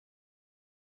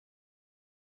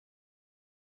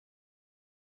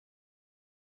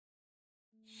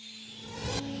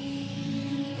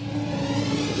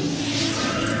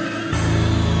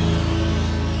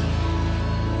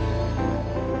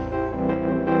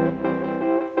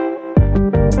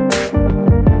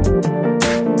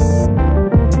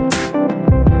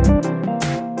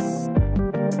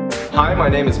Hi, my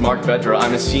name is Mark Vedra.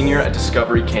 I'm a senior at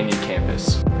Discovery Canyon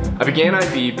campus. I began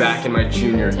IB back in my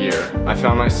junior year. I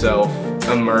found myself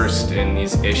immersed in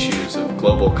these issues of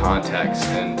global context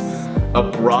and a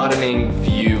broadening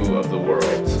view of the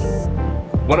world.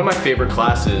 One of my favorite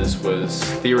classes was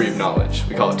Theory of Knowledge.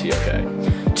 We call it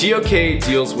TOK. TOK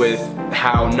deals with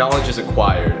how knowledge is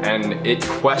acquired, and it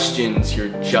questions your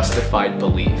justified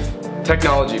belief.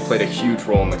 Technology played a huge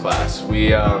role in the class. We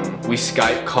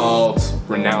Skype called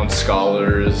renowned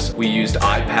scholars, we used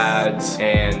iPads,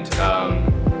 and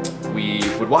we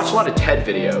would watch a lot of TED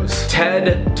videos.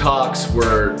 TED Talks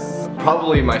were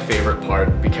probably my favorite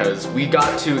part because we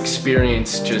got to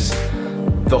experience just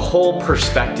the whole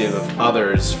perspective of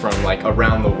others from like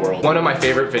around the world. One of my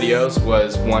favorite videos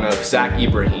was one of Zach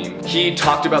Ibrahim. He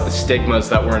talked about the stigmas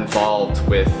that were involved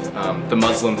with the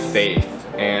Muslim faith,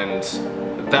 and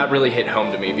that really hit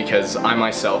home to me because I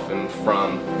myself am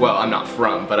from, well, I'm not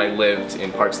from, but I lived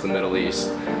in parts of the Middle East,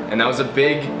 and that was a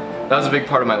big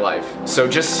part of my life. So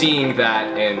just seeing that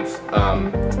and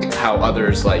how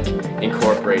others like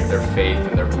incorporate their faith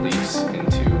and their beliefs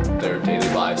into their daily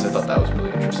lives, I thought that was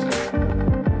really interesting.